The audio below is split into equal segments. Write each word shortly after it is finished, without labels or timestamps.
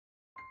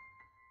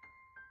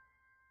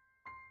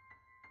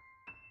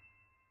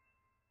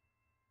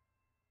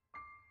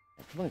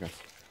Come on, guys.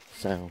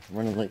 So, I'm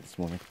running late this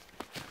morning.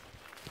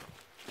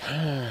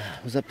 I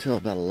was up till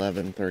about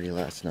 11:30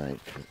 last night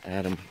because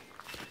Adam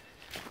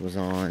was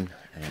on,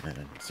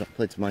 and so I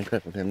played some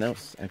Minecraft with him. That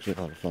was actually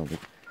a lot of fun. We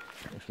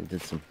actually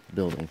did some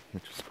building,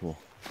 which was cool.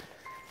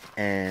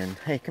 And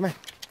hey, come on.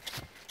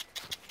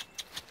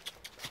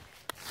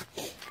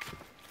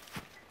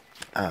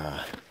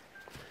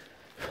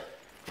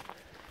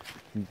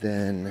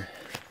 Then,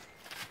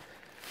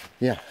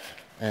 yeah,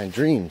 and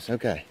dreams.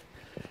 Okay,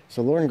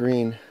 so Lauren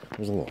Green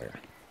was a lawyer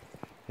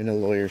in a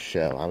lawyer's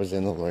show. I was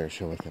in the lawyer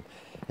show with him,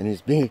 and he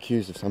was being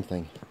accused of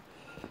something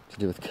to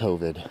do with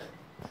COVID.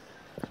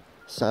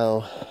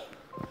 So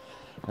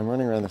I'm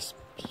running around this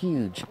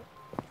huge,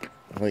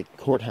 like,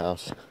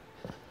 courthouse,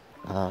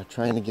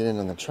 trying to get in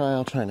on the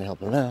trial, trying to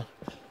help him out,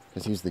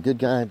 because he's the good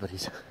guy, but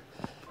he's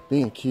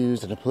being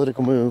accused in a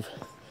political move.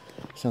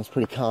 Sounds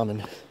pretty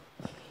common in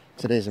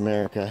today's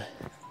America.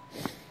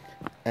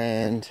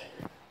 And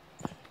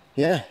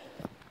yeah,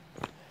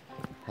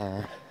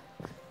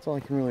 that's all I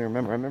can really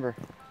remember. I remember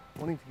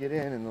wanting to get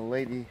in, and the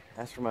lady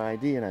asked for my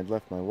ID, and I'd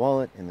left my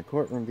wallet in the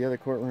courtroom, the other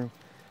courtroom,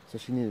 so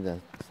she needed a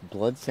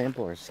blood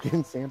sample or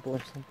skin sample or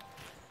something.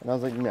 And I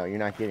was like, no, you're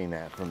not getting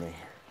that from me.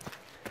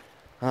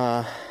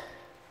 Got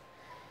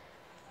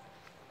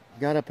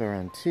up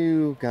around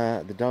 2,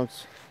 the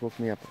dogs woke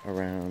me up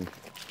around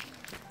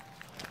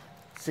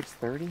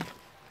 6:30.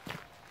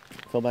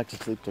 Fell back to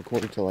sleep till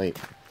 7:45.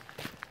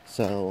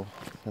 So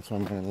that's why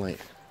I'm running late.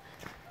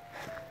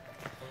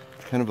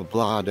 Kind of a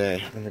blah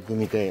day, and a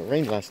gloomy day. It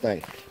rained last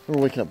night. I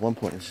remember waking up at one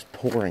point and just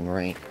pouring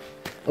rain.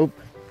 Oh,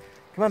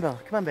 come on, Bella.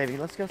 Come on, baby.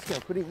 Let's go.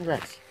 Quit eating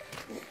grass.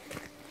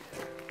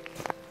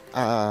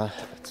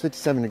 It's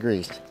 57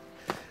 degrees.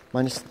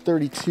 Minus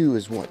 32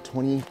 is what,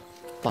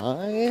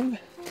 25?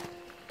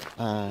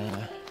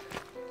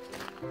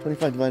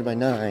 25 divided by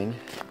 9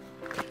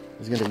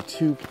 is going to be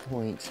 2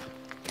 point...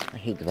 I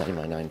hate dividing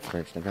by 9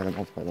 first. I've got to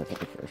multiply by 9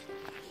 first.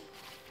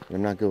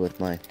 I'm not good with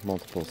my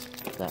multiples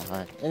that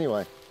high.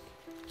 Anyway,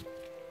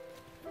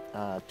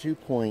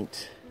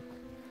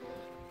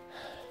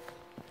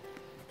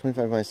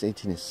 25 minus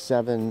 18 is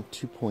 7.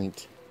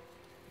 2.8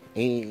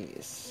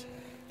 is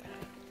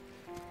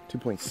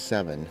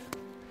 2.7.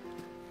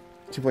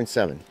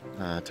 2.7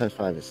 times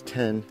 5 is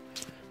 10,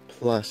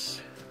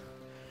 plus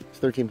it's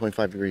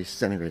 13.5 degrees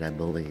centigrade, I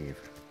believe.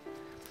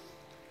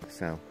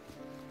 So,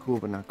 cool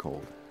but not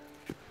cold.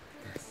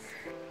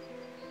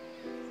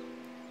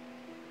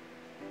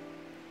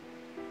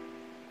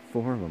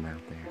 Four of them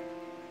out there.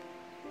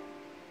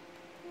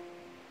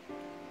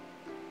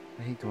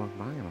 I hate to walk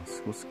by them.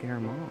 We'll scare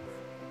them off.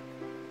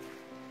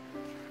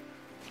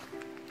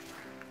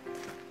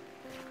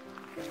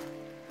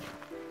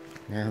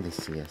 Now they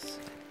see us.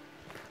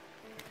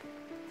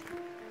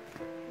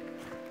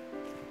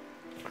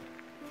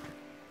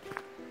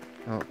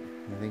 Oh,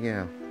 there they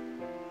go.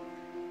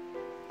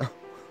 Oh.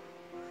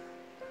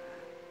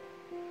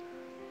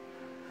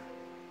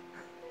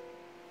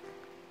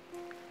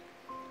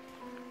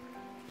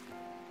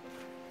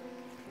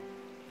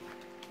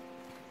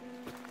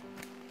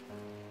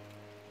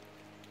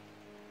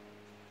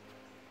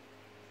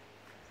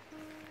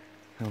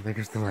 Oh,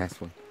 there's the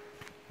last one.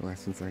 The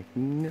last one's like,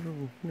 no.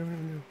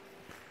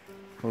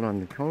 Hold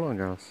on,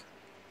 girls.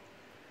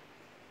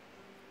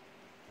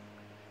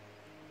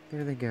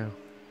 There they go.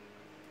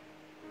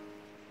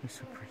 They're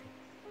so pretty.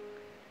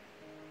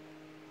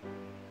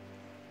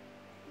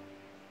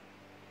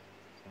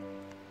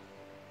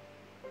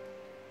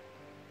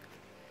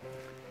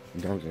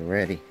 The dogs are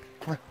ready.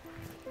 Come on.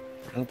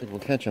 I don't think we'll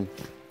catch them.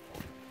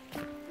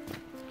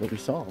 But we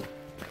saw them,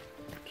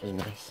 which is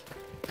nice.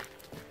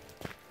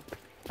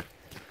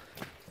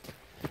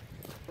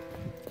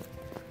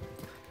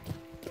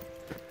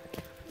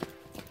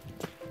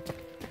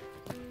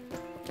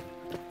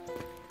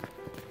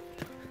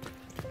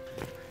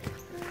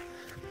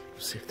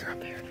 See if they're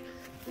up here.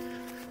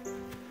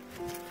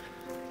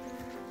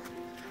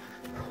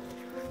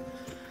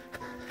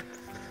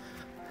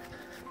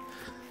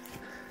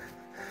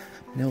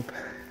 Nope.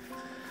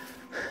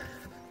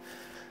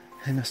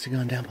 They must have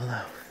gone down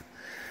below.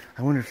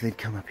 I wonder if they'd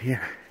come up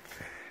here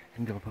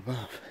and go up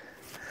above.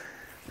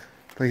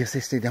 But I guess they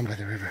stayed down by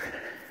the river.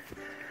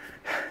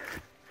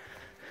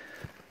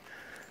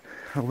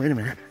 Oh, wait a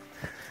minute.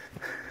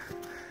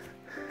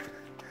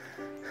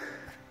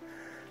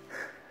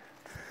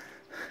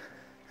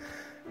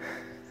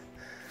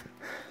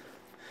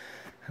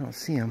 I don't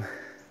see him.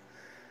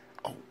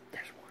 Oh,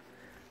 there's one.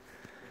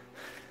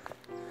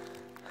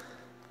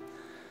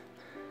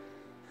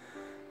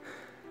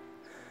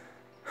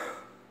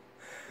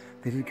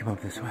 They did come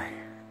up this way.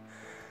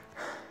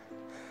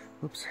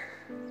 Whoops.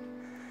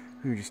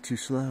 We were just too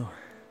slow.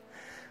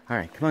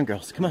 Alright, come on,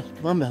 girls. Come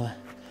on, Bella.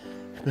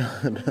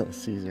 Bella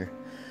sees her.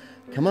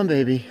 Come on,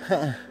 baby.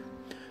 Oh,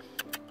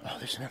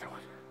 there's another one.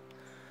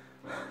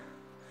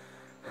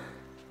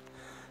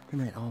 They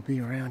might all be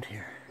around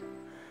here.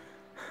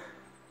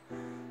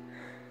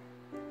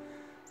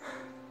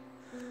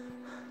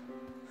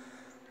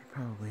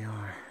 Probably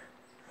are.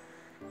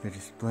 They're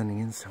just blending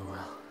in so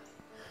well.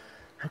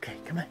 Okay,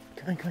 come on,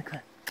 come on, come on, come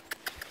on.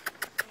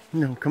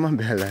 No, come on,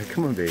 Bella.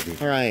 Come on, baby.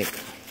 All right.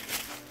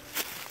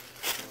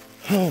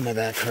 Oh, my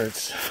back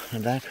hurts. My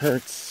back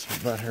hurts. My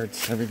butt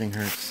hurts. Everything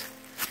hurts.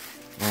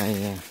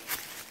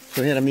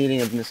 So we had a meeting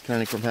at Miss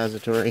Conic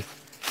Repository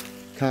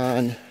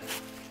Con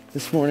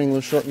this morning. A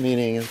little short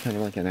meeting. It was kind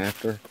of like an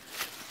after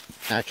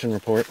action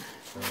report.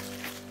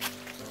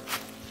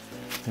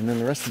 And then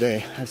the rest of the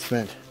day I've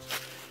spent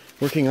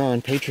working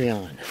on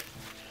Patreon,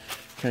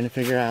 trying to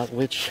figure out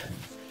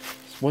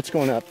what's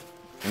going up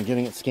and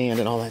getting it scanned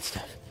and all that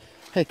stuff.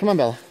 Hey, come on,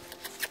 Bella.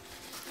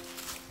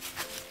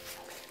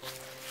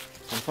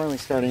 I'm finally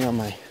starting on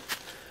my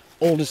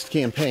oldest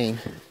campaign,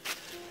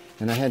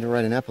 and I had to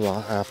write an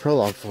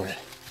prologue for it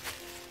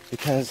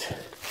because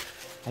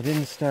I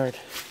didn't start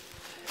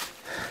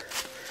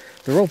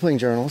the role-playing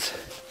journals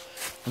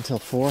until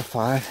 4 or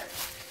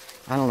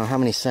 5. I don't know how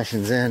many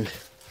sessions in.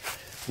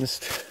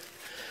 Missed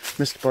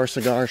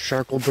Barcigar,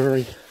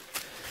 Sharklebury,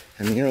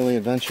 and the early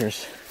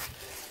adventures.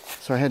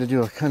 So I had to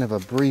do a kind of a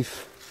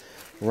brief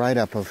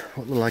write-up of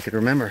what little I could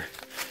remember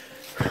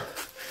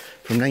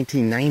from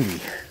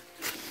 1990.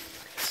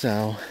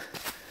 So,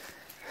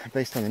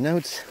 based on the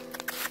notes,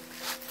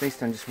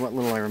 based on just what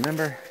little I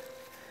remember,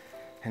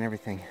 and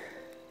everything,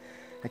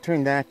 I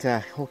turned that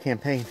whole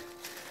campaign,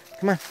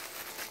 come on,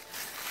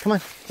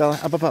 Bella,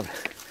 up,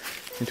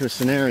 into a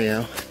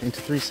scenario, into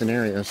 3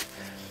 scenarios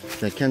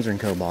that Kenzer &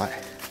 Co. bought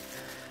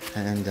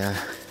and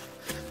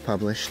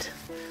published.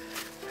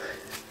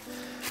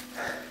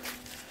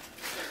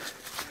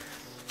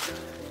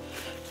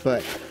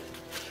 But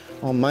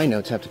all my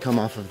notes have to come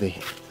off of the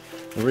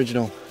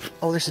original.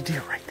 Oh, there's a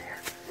deer right there.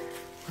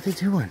 What are they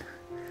doing?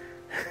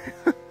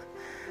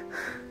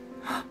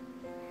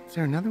 Is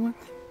there another one?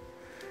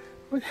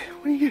 What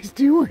are you guys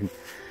doing?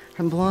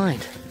 I'm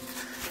blind.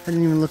 I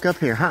didn't even look up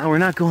here. We're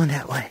not going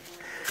that way.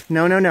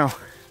 No.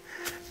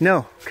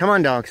 No, come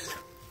on, dogs.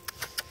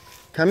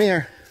 Come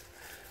here.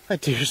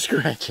 That deer's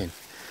scratching.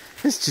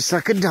 It's just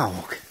like a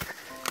dog.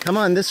 Come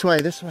on, this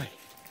way. Here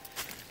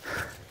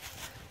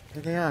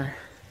they are.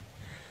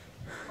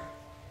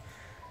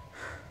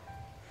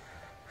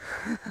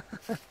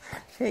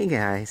 Hey,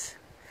 guys.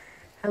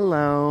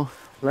 Hello.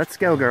 Let's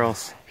go,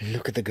 girls.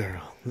 Look at the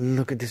girl.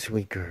 Look at this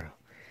sweet girl.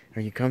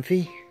 Are you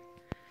comfy?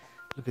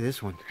 Look at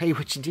this one. Hey,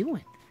 what you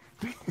doing?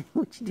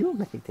 What you doing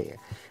back there?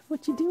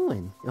 What you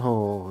doing?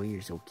 Oh,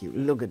 you're so cute.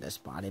 Look at the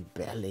spotted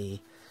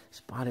belly.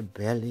 Spotted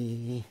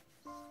belly.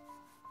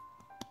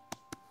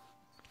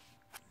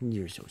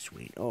 You're so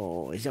sweet.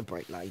 Oh, it's a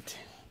bright light.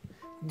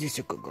 This is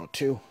a good girl,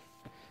 too.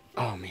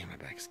 Oh, man, my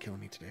back is killing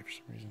me today for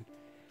some reason.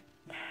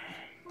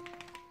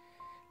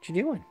 What you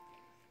doing?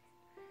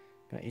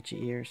 Got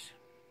itchy ears.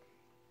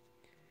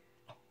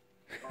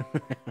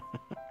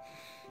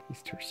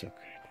 These two are so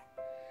good.